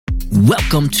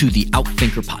Welcome to the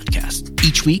Outthinker podcast.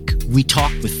 Each week, we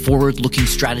talk with forward-looking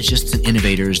strategists and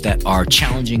innovators that are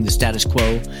challenging the status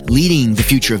quo, leading the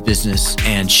future of business,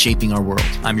 and shaping our world.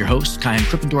 I'm your host, Kyan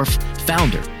Krippendorf,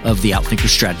 founder of the Outthinker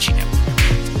Strategy Network.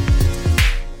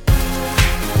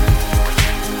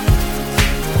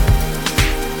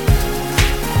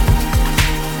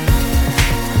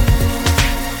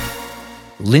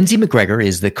 Lindsay McGregor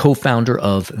is the co-founder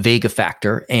of Vega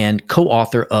Factor and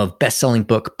co-author of best-selling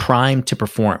book Prime to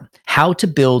Perform: How to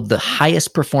Build the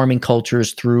Highest Performing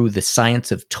Cultures Through the Science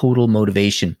of Total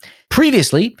Motivation.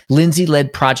 Previously, Lindsay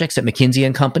led projects at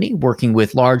McKinsey & Company, working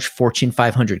with large Fortune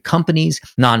 500 companies,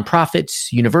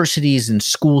 nonprofits, universities, and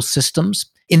school systems.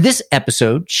 In this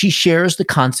episode, she shares the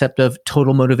concept of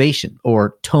total motivation,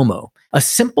 or TOMO, a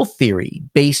simple theory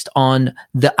based on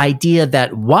the idea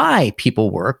that why people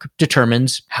work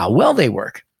determines how well they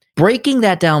work. Breaking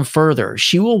that down further,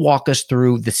 she will walk us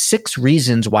through the 6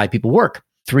 reasons why people work,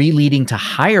 3 leading to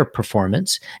higher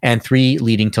performance and 3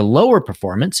 leading to lower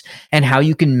performance, and how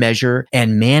you can measure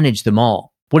and manage them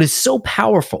all. What is so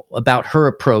powerful about her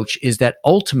approach is that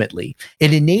ultimately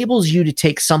it enables you to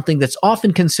take something that's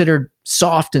often considered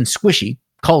soft and squishy,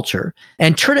 culture,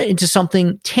 and turn it into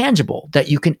something tangible that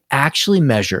you can actually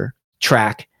measure,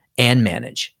 track, and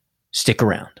manage. Stick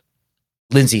around.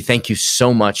 Lindsay, thank you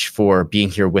so much for being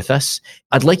here with us.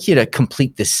 I'd like you to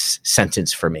complete this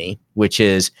sentence for me, which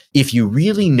is, if you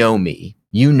really know me,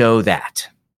 you know that.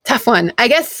 Tough one. I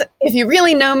guess if you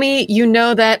really know me, you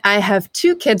know that I have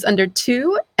 2 kids under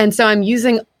 2. And so I'm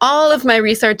using all of my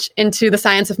research into the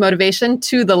science of motivation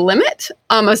to the limit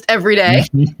almost every day.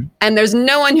 And there's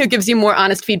no one who gives you more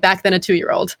honest feedback than a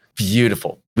 2-year-old.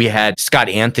 Beautiful. We had Scott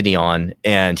Anthony on,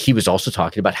 and he was also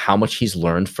talking about how much he's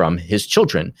learned from his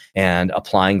children and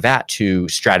applying that to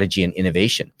strategy and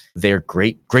innovation. They're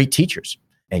great teachers,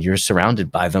 and you're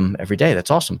surrounded by them every day.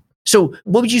 That's awesome. So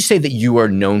what would you say that you are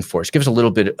known for? Just give us a little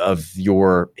bit of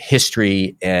your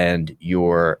history and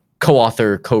your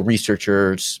co-author,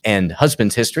 co-researchers, and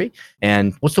husband's history.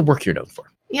 And what's the work you're known for?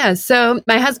 Yeah, so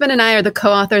my husband and I are the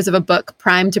co-authors of a book,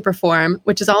 Prime to Perform,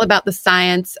 which is all about the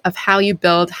science of how you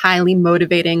build highly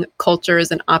motivating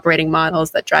cultures and operating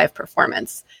models that drive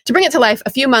performance. To bring it to life,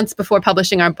 a few months before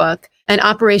publishing our book, an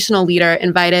operational leader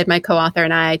invited my co-author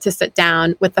and I to sit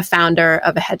down with the founder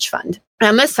of a hedge fund.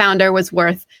 And this founder was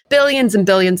worth billions and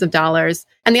billions of dollars.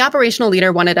 And the operational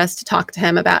leader wanted us to talk to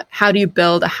him about how do you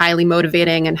build a highly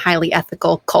motivating and highly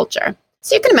ethical culture.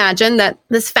 So you can imagine that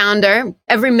this founder,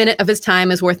 every minute of his time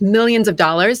is worth millions of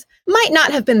dollars, might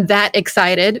not have been that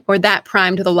excited or that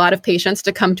primed with a lot of patience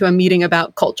to come to a meeting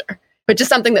about culture, which is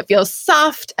something that feels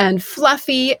soft and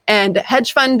fluffy, and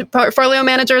hedge fund portfolio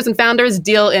managers and founders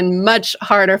deal in much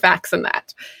harder facts than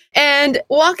that. And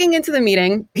walking into the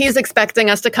meeting, he's expecting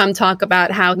us to come talk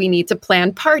about how we need to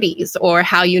plan parties or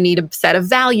how you need a set of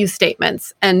value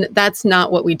statements. And that's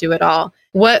not what we do at all.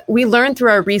 What we learned through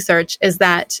our research is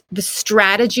that the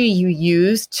strategy you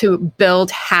use to build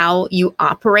how you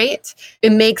operate,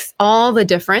 it makes all the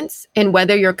difference in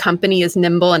whether your company is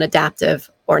nimble and adaptive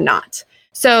or not.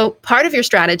 So part of your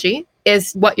strategy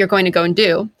is what you're going to go and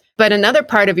do. But another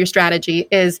part of your strategy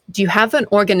is, do you have an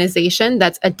organization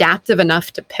that's adaptive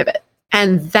enough to pivot?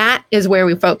 And that is where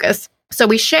we focus. So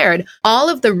we shared all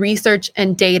of the research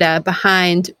and data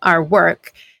behind our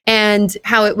work and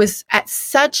how it was at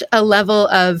such a level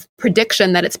of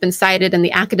prediction that it's been cited in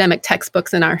the academic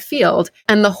textbooks in our field.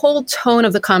 And the whole tone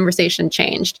of the conversation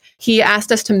changed. He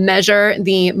asked us to measure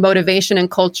the motivation and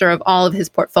culture of all of his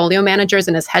portfolio managers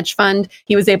in his hedge fund.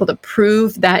 He was able to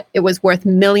prove that it was worth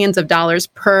millions of dollars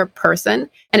per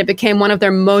person. And it became one of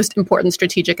their most important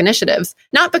strategic initiatives,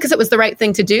 not because it was the right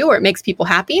thing to do or it makes people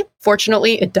happy.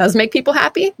 Fortunately, it does make people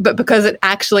happy, but because it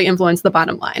actually influenced the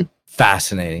bottom line.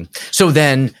 Fascinating. So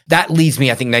then that leads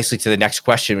me, I think, nicely to the next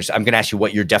question, which I'm going to ask you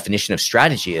what your definition of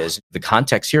strategy is. The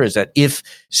context here is that if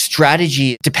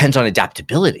strategy depends on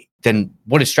adaptability, then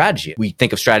what is strategy? We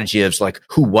think of strategy as like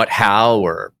who, what, how,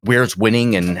 or where's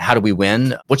winning and how do we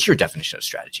win? What's your definition of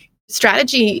strategy?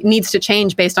 Strategy needs to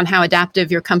change based on how adaptive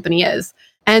your company is.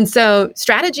 And so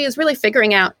strategy is really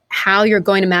figuring out how you're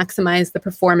going to maximize the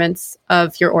performance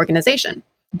of your organization.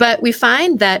 But we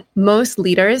find that most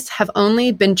leaders have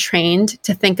only been trained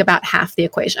to think about half the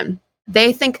equation.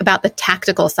 They think about the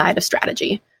tactical side of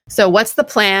strategy. So what's the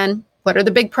plan? What are the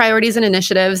big priorities and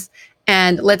initiatives?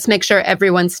 And let's make sure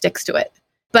everyone sticks to it.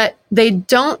 But they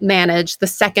don't manage the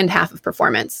second half of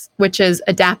performance, which is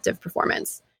adaptive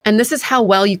performance. And this is how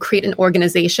well you create an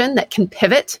organization that can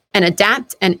pivot and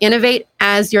adapt and innovate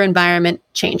as your environment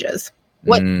changes.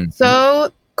 What's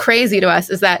so crazy to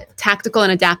us is that tactical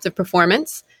and adaptive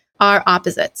performance are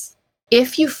opposites.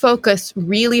 If you focus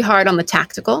really hard on the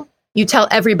tactical, you tell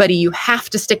everybody you have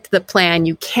to stick to the plan,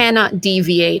 you cannot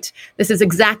deviate, this is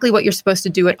exactly what you're supposed to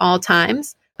do at all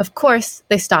times, of course,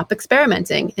 they stop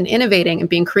experimenting and innovating and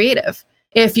being creative.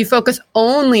 If you focus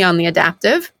only on the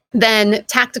adaptive, then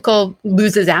tactical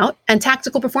loses out. And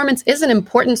tactical performance is an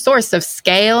important source of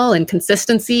scale and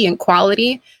consistency and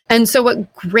quality. And so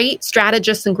what great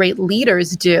strategists and great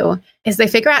leaders do is they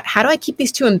figure out, how do I keep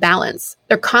these two in balance?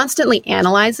 They're constantly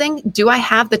analyzing, do I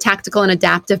have the tactical and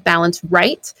adaptive balance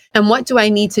right? And what do I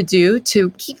need to do to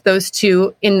keep those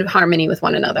two in harmony with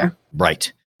one another?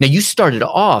 Right. Now, you started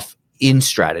off in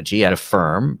strategy at a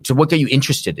firm. So what got you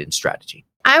interested in strategy?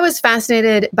 I was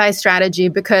fascinated by strategy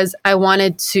because I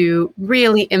wanted to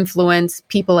really influence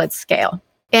people at scale.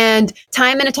 And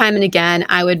time and again,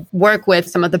 I would work with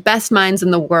some of the best minds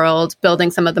in the world, building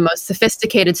some of the most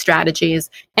sophisticated strategies.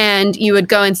 And you would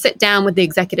go and sit down with the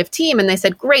executive team and they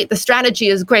said, great, the strategy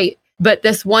is great, but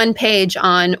this one page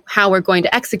on how we're going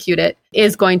to execute it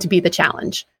is going to be the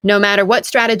challenge. No matter what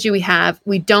strategy we have,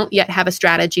 we don't yet have a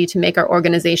strategy to make our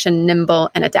organization nimble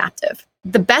and adaptive.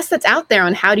 The best that's out there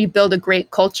on how do you build a great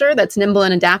culture that's nimble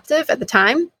and adaptive at the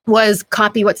time was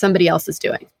copy what somebody else is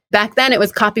doing. Back then, it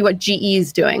was copy what GE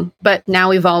is doing. But now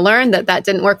we've all learned that that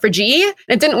didn't work for GE.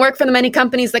 It didn't work for the many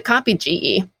companies that copied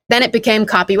GE. Then it became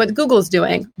copy what Google's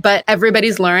doing. But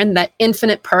everybody's learned that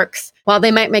infinite perks, while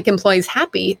they might make employees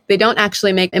happy, they don't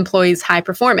actually make employees high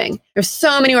performing. There's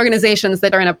so many organizations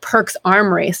that are in a perks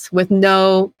arm race with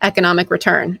no economic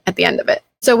return at the end of it.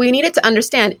 So we needed to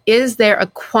understand, is there a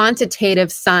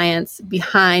quantitative science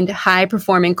behind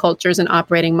high-performing cultures and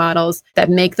operating models that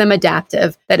make them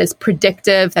adaptive, that is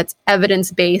predictive, that's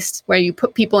evidence-based, where you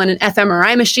put people in an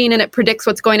fMRI machine and it predicts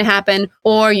what's going to happen,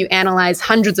 or you analyze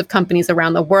hundreds of companies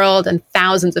around the world and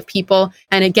thousands of people,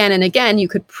 and again, you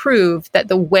could prove that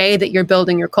the way that you're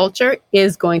building your culture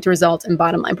is going to result in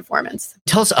bottom-line performance.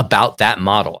 Tell us about that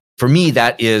model. For me,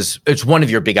 it's one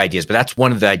of your big ideas, but that's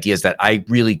one of the ideas that I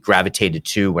really gravitated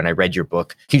to when I read your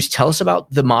book. Can you tell us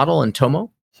about the model and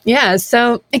Tomo? Yeah,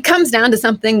 so it comes down to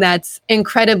something that's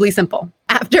incredibly simple.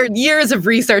 After years of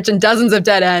research and dozens of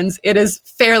dead ends, it is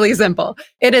fairly simple.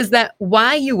 It is that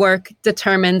why you work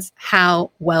determines how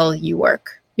well you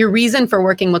work. Your reason for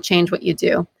working will change what you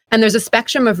do. And there's a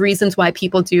spectrum of reasons why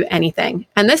people do anything.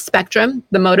 And this spectrum,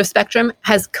 the motive spectrum,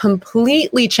 has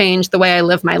completely changed the way I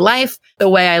live my life, the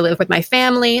way I live with my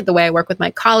family, the way I work with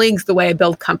my colleagues, the way I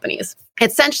build companies.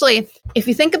 Essentially, if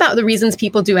you think about the reasons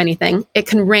people do anything, it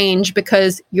can range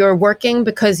because you're working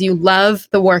because you love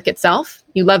the work itself,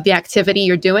 you love the activity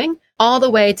you're doing, all the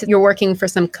way to you're working for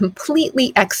some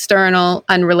completely external,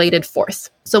 unrelated force.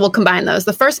 So we'll combine those.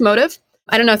 The first motive,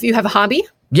 I don't know if you have a hobby.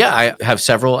 Yeah, I have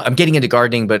several. I'm getting into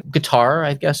gardening, but guitar,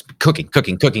 I guess.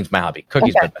 Cooking's my hobby.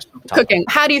 Cooking's my best. Cooking.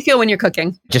 How do you feel when you're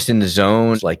cooking? Just in the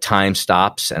zone, like time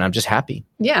stops and I'm just happy.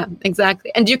 Yeah,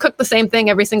 exactly. And do you cook the same thing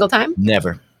every single time?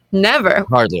 Never.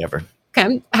 Hardly ever.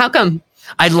 Okay. How come?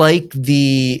 I like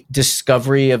the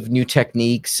discovery of new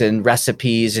techniques and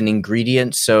recipes and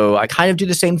ingredients. So I kind of do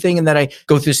the same thing in that I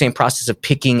go through the same process of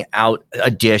picking out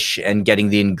a dish and getting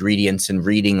the ingredients and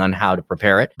reading on how to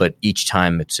prepare it. But each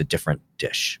time it's a different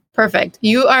dish. Perfect.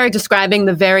 You are describing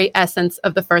the very essence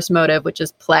of the first motive, which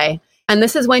is play. And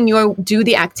this is when you do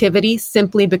the activity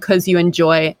simply because you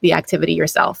enjoy the activity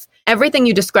yourself. Everything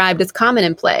you described is common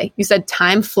in play. You said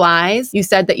time flies. You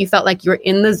said that you felt like you were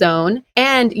in the zone.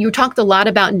 And you talked a lot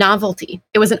about novelty.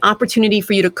 It was an opportunity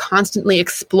for you to constantly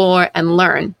explore and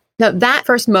learn. Now, that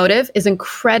first motive is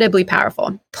incredibly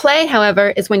powerful. Play,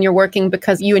 however, is when you're working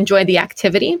because you enjoy the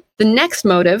activity. The next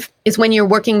motive is when you're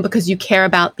working because you care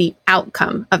about the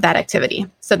outcome of that activity.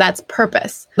 So that's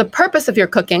purpose. The purpose of your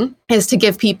cooking is to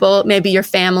give people, maybe your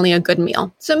family, a good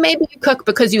meal. So maybe you cook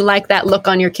because you like that look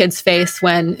on your kid's face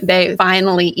when they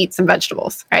finally eat some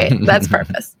vegetables, right? That's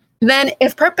purpose. Then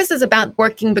if purpose is about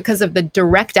working because of the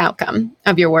direct outcome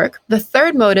of your work, the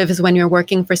third motive is when you're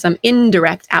working for some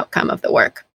indirect outcome of the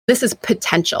work. This is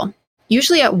potential.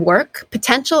 Usually at work,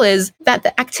 potential is that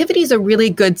the activity is a really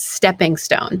good stepping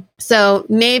stone. So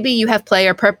maybe you have play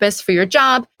or purpose for your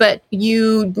job, but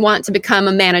you want to become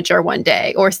a manager one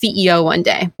day or CEO one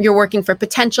day. You're working for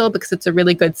potential because it's a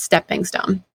really good stepping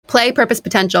stone. Play, purpose,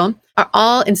 potential are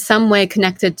all in some way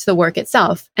connected to the work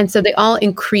itself. And so they all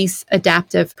increase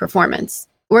adaptive performance.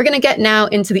 We're going to get now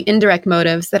into the indirect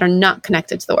motives that are not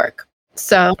connected to the work.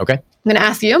 So okay. I'm going to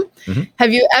ask you,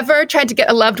 have you ever tried to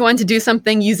get a loved one to do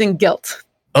something using guilt?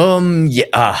 Yeah,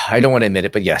 I don't want to admit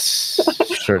it, but yes,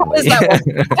 certainly.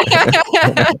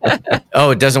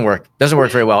 Oh, it doesn't work. Doesn't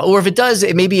work very well. Or if it does,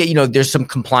 it maybe, there's some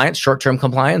compliance, short-term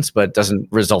compliance, but it doesn't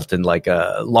result in like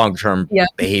a long-term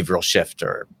behavioral shift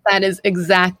or. That is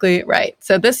exactly right.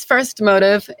 So this first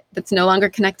motive that's no longer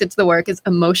connected to the work is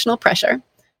emotional pressure.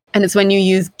 And it's when you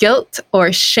use guilt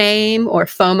or shame or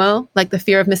FOMO, like the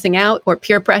fear of missing out, or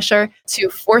peer pressure to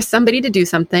force somebody to do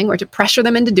something or to pressure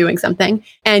them into doing something.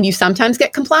 And you sometimes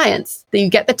get compliance. You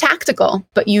get the tactical,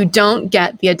 but you don't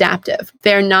get the adaptive.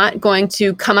 They're not going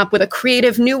to come up with a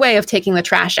creative new way of taking the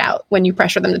trash out when you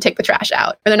pressure them to take the trash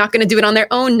out. Or they're not going to do it on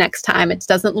their own next time. It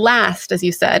doesn't last, as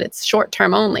you said. It's short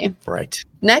term only. Right.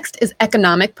 Next is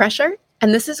economic pressure.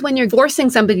 And this is when you're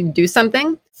forcing somebody to do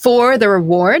something for the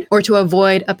reward or to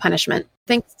avoid a punishment.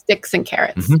 Think sticks and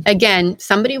carrots. Mm-hmm. Again,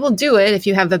 somebody will do it if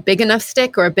you have a big enough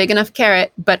stick or a big enough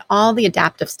carrot, but all the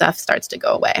adaptive stuff starts to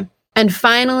go away. And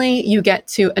finally, you get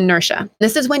to inertia.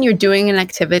 This is when you're doing an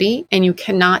activity and you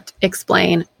cannot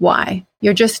explain why.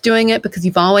 You're just doing it because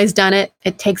you've always done it.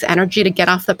 It takes energy to get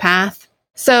off the path.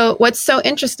 So what's so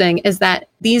interesting is that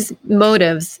these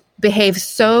motives behave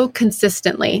so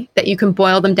consistently that you can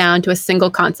boil them down to a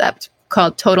single concept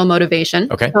called total motivation,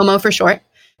 TOMO for short.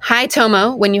 High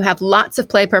TOMO, when you have lots of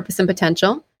play, purpose, and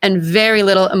potential, and very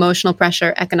little emotional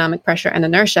pressure, economic pressure, and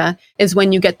inertia, is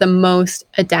when you get the most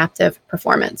adaptive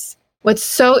performance. What's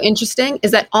so interesting is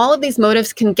that all of these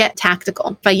motives can get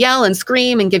tactical. If I yell and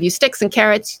scream and give you sticks and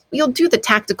carrots, you'll do the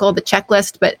tactical, the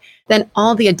checklist, but then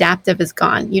all the adaptive is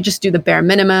gone. You just do the bare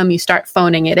minimum. You start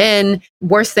phoning it in.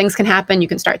 Worse things can happen. You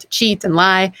can start to cheat and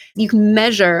lie. You can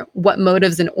measure what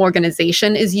motives an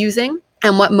organization is using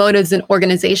and what motives an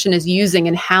organization is using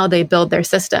and how they build their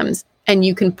systems. And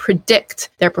you can predict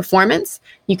their performance.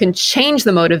 You can change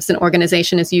the motives an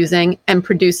organization is using and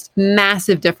produce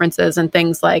massive differences in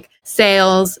things like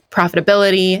sales,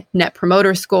 profitability, net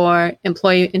promoter score,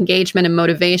 employee engagement and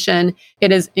motivation.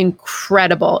 It is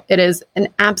incredible. It is an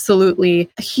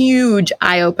absolutely huge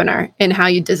eye-opener in how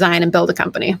you design and build a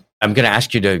company. I'm going to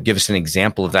ask you to give us an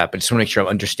example of that, but just want to make sure I'm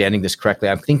understanding this correctly.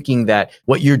 I'm thinking that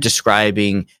what you're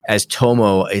describing as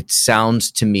TOMO, it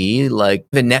sounds to me like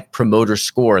the net promoter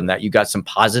score, and that you got some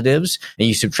positives and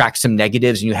you subtract some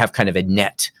negatives and you have kind of a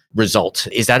net result.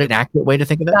 Is that an accurate way to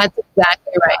think of it? That's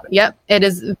exactly right. Yep. It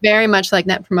is very much like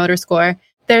net promoter score.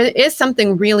 There is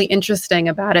something really interesting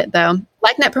about it, though.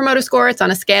 Like net promoter score, it's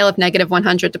on a scale of negative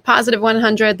 100 to positive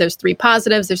 100. There's 3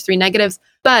 positives, there's 3 negatives,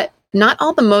 but not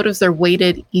all the motives are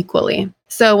weighted equally.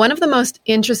 So one of the most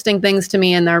interesting things to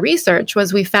me in our research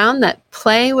was we found that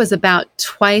play was about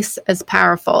twice as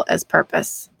powerful as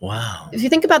purpose. Wow. If you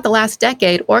think about the last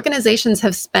decade, organizations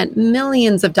have spent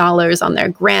millions of dollars on their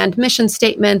grand mission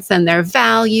statements and their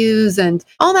values, and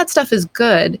all that stuff is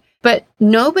good, but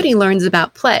nobody learns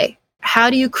about play. How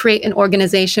do you create an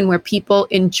organization where people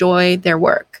enjoy their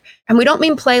work? And we don't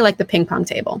mean play like the ping pong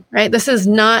table, right? This is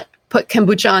not put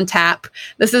kombucha on tap.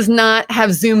 This is not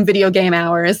have Zoom video game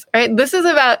hours, right? This is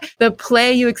about the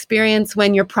play you experience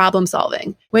when you're problem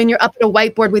solving, when you're up at a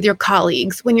whiteboard with your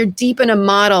colleagues, when you're deep in a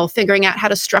model, figuring out how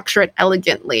to structure it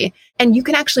elegantly. And you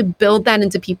can actually build that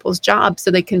into people's jobs so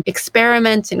they can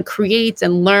experiment and create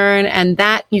and learn. And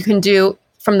that you can do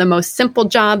from the most simple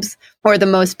jobs or the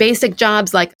most basic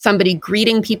jobs, like somebody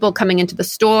greeting people coming into the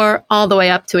store, all the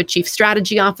way up to a chief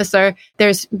strategy officer.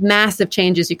 There's massive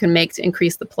changes you can make to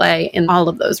increase the play in all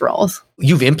of those roles.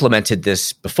 You've implemented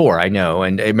this before, I know.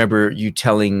 And I remember you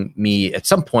telling me at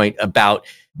some point about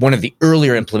one of the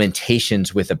earlier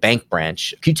implementations with a bank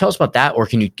branch. Can you tell us about that? Or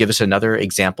can you give us another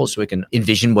example so we can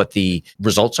envision what the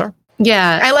results are?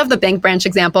 Yeah, I love the bank branch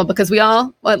example because we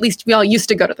all used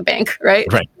to go to the bank, right?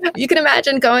 Right. You can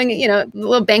imagine going, a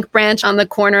little bank branch on the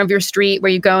corner of your street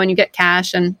where you go and you get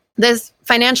cash. And this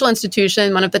financial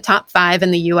institution, one of the top 5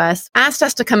 in the US, asked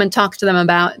us to come and talk to them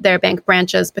about their bank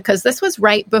branches because this was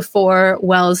right before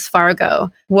Wells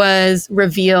Fargo was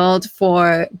revealed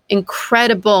for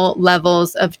incredible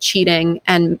levels of cheating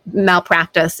and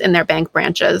malpractice in their bank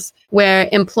branches, where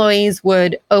employees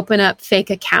would open up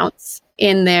fake accounts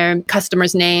in their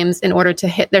customers' names in order to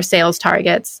hit their sales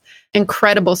targets.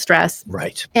 Incredible stress.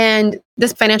 Right. And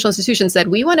this financial institution said,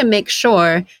 we want to make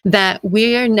sure that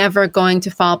we're never going to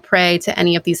fall prey to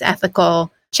any of these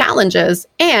ethical challenges.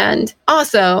 And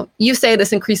also, you say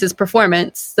this increases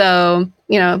performance. So,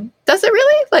 does it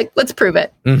really? Let's prove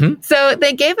it. Mm-hmm. So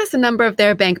they gave us a number of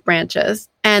their bank branches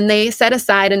and they set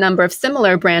aside a number of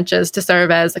similar branches to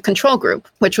serve as a control group,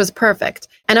 which was perfect.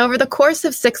 And over the course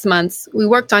of 6 months, we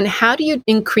worked on how do you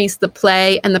increase the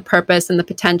play and the purpose and the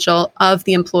potential of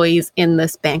the employees in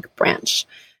this bank branch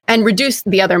and reduce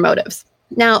the other motives.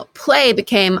 Now, play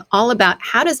became all about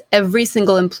how does every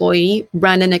single employee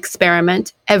run an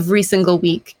experiment every single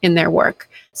week in their work.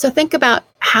 So think about,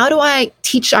 how do I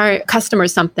teach our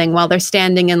customers something while they're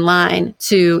standing in line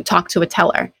to talk to a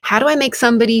teller? How do I make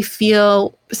somebody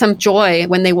feel some joy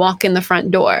when they walk in the front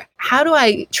door? How do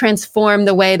I transform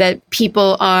the way that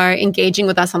people are engaging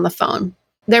with us on the phone?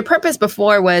 Their purpose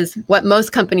before was what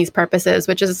most companies' purpose is,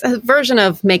 which is a version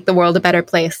of make the world a better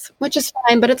place, which is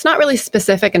fine, but it's not really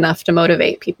specific enough to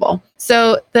motivate people.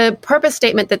 So the purpose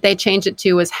statement that they changed it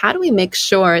to was, how do we make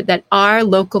sure that our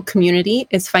local community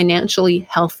is financially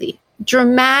healthy?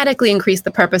 Dramatically increased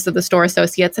the purpose of the store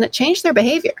associates, and it changed their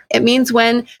behavior. It means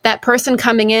when that person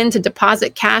coming in to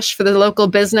deposit cash for the local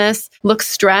business looks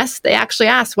stressed, they actually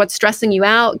ask, what's stressing you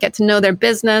out? Get to know their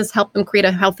business, help them create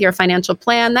a healthier financial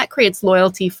plan. That creates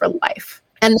loyalty for life.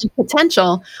 And the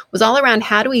potential was all around,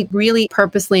 how do we really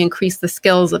purposely increase the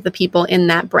skills of the people in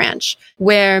that branch,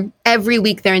 where every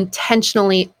week they're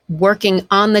intentionally working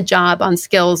on the job on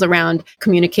skills around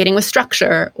communicating with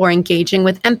structure or engaging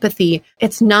with empathy.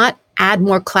 It's not add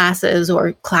more classes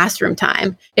or classroom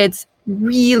time. It's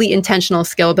really intentional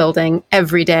skill building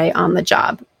every day on the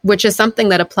job, which is something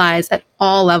that applies at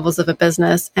all levels of a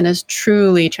business and is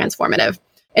truly transformative.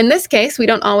 In this case, we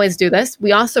don't always do this.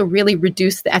 We also really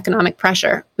reduced the economic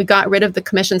pressure. We got rid of the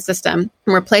commission system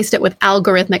and replaced it with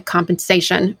algorithmic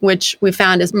compensation, which we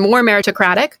found is more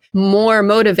meritocratic, more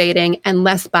motivating, and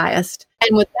less biased.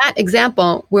 And with that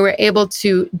example, we were able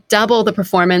to double the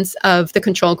performance of the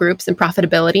control groups in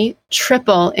profitability,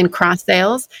 triple in cross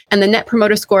sales, and the net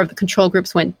promoter score of the control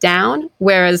groups went down,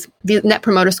 whereas the net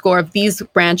promoter score of these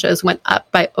branches went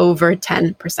up by over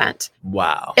 10%.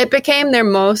 Wow. It became their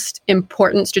most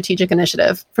important strategic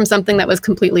initiative from something that was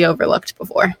completely overlooked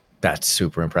before. That's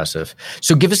super impressive.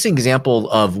 So give us an example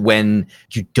of when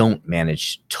you don't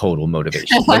manage total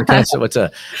motivation.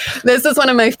 This is one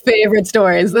of my favorite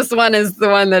stories. This one is the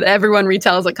one that everyone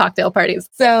retells at cocktail parties.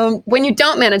 So when you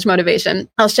don't manage motivation,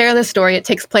 I'll share this story. It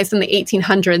takes place in the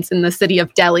 1800s in the city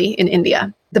of Delhi in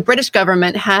India. The British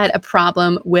government had a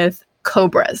problem with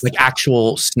cobras. Like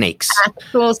actual snakes.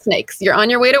 Actual snakes. You're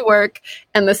on your way to work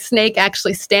and the snake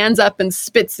actually stands up and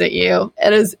spits at you.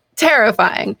 It is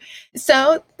terrifying.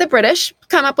 So the British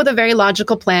come up with a very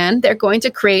logical plan. They're going to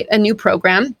create a new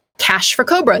program, Cash for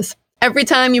Cobras. Every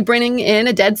time you bring in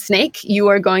a dead snake, you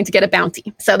are going to get a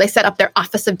bounty. So they set up their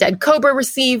Office of Dead Cobra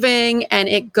Receiving, and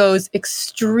it goes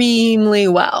extremely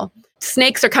well.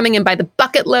 Snakes are coming in by the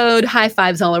bucket load, high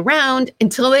fives all around,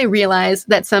 until they realize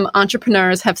that some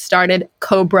entrepreneurs have started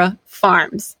cobra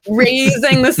farms,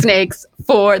 raising the snakes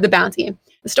for the bounty.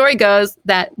 The story goes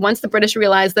that once the British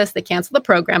realized this, they canceled the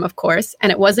program, of course,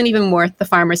 and it wasn't even worth the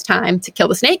farmers' time to kill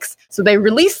the snakes. So they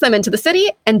released them into the city,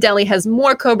 and Delhi has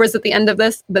more cobras at the end of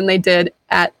this than they did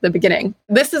at the beginning.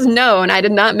 This is known, I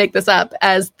did not make this up,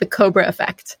 as the cobra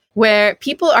effect, where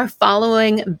people are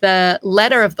following the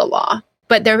letter of the law,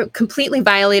 but they're completely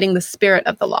violating the spirit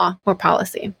of the law or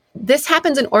policy. This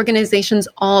happens in organizations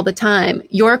all the time.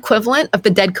 Your equivalent of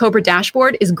the dead cobra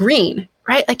dashboard is green,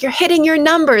 right? Like you're hitting your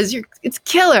numbers, it's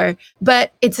killer,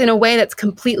 but it's in a way that's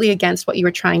completely against what you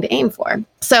were trying to aim for.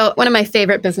 So one of my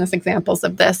favorite business examples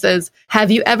of this is, have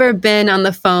you ever been on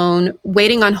the phone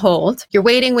waiting on hold? You're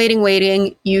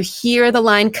waiting. You hear the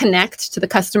line connect to the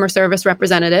customer service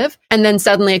representative, and then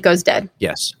suddenly it goes dead.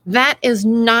 Yes. That is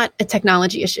not a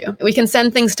technology issue. We can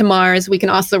send things to Mars. We can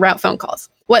also route phone calls.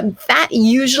 What that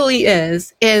usually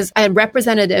is a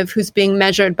representative who's being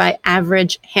measured by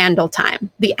average handle time,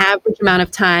 the average amount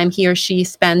of time he or she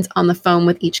spends on the phone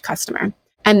with each customer.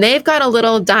 And they've got a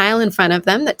little dial in front of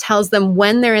them that tells them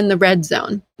when they're in the red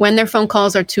zone, when their phone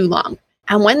calls are too long.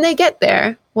 And when they get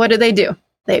there, what do?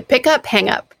 They pick up, hang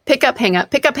up, pick up, hang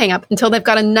up, pick up, hang up, until they've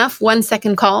got enough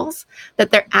 1-second calls that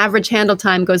their average handle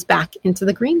time goes back into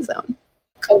the green zone.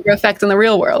 Cobra effect in the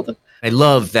real world. I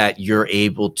love that you're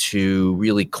able to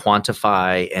really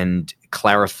quantify and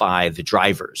clarify the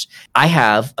drivers. I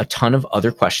have a ton of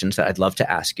other questions that I'd love to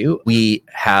ask you. We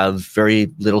have very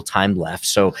little time left.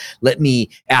 So let me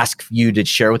ask you to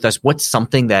share with us what's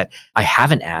something that I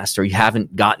haven't asked or you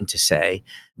haven't gotten to say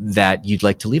that you'd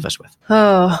like to leave us with.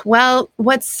 Oh, well,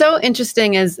 what's so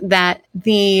interesting is that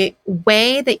the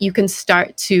way that you can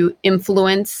start to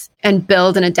influence and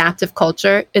build an adaptive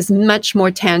culture is much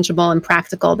more tangible and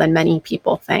practical than many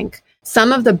people think.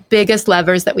 Some of the biggest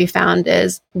levers that we found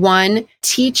is, one,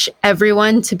 teach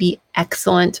everyone to be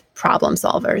excellent problem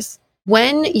solvers.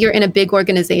 When you're in a big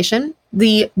organization,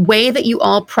 the way that you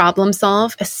all problem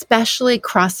solve, especially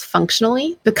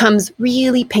cross-functionally, becomes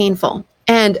really painful.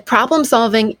 And problem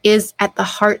solving is at the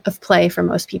heart of play for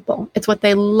most people. It's what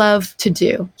they love to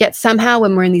do. Yet somehow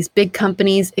when we're in these big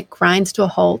companies, it grinds to a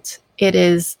halt. It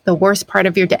is the worst part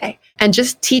of your day. And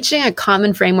just teaching a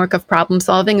common framework of problem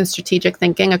solving and strategic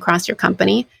thinking across your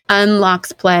company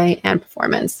unlocks play and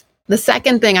performance. The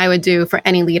second thing I would do for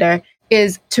any leader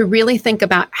is to really think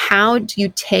about how do you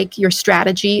take your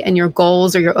strategy and your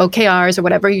goals or your OKRs or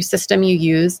whatever your system you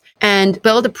use and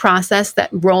build a process that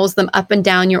rolls them up and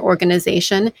down your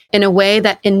organization in a way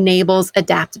that enables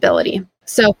adaptability.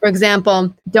 So, for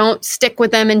example, don't stick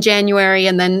with them in January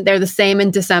and then they're the same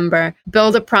in December.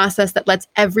 Build a process that lets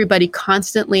everybody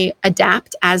constantly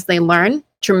adapt as they learn,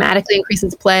 dramatically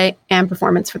increases play and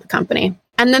performance for the company.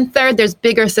 And then third, there's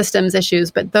bigger systems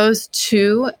issues, but those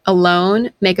two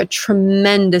alone make a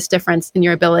tremendous difference in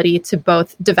your ability to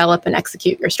both develop and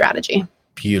execute your strategy.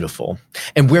 Beautiful.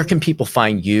 And where can people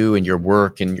find you and your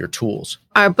work and your tools?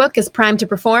 Our book is Prime to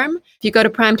Perform. If you go to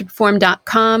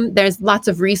primetoperform.com, there's lots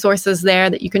of resources there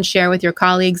that you can share with your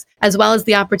colleagues, as well as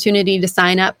the opportunity to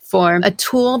sign up for a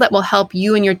tool that will help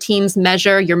you and your teams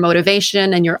measure your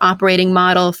motivation and your operating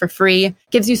model for free.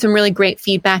 Gives you some really great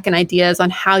feedback and ideas on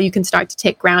how you can start to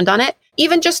take ground on it,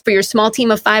 even just for your small team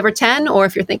of 5 or 10, or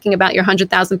if you're thinking about your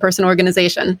 100,000 person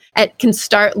organization. It can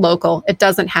start local. It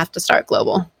doesn't have to start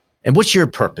global. And what's your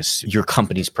purpose, your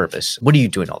company's purpose? What are you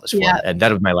doing all this for? Yeah. And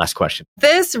that was my last question.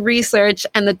 This research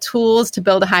and the tools to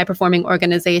build a high-performing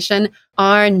organization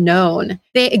are known.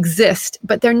 They exist,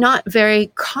 but they're not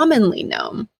very commonly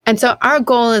known. And so our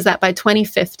goal is that by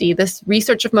 2050, this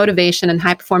research of motivation and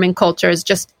high-performing cultures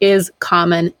just is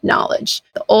common knowledge.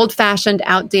 The old-fashioned,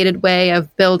 outdated way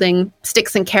of building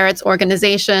sticks and carrots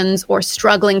organizations or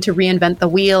struggling to reinvent the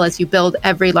wheel as you build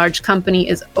every large company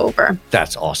is over.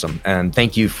 That's awesome. And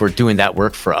thank you for doing that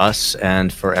work for us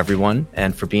and for everyone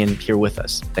and for being here with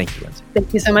us. Thank you, Lindsay.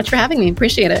 Thank you so much for having me.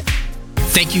 Appreciate it.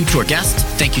 Thank you to our guest.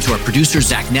 Thank you to our producer,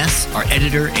 Zach Ness, our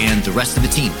editor, and the rest of the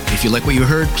team. If you like what you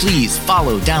heard, please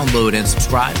follow, download, and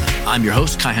subscribe. I'm your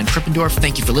host, Kai-Han Krippendorf.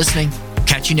 Thank you for listening.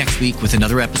 Catch you next week with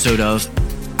another episode of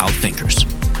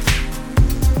Outthinkers.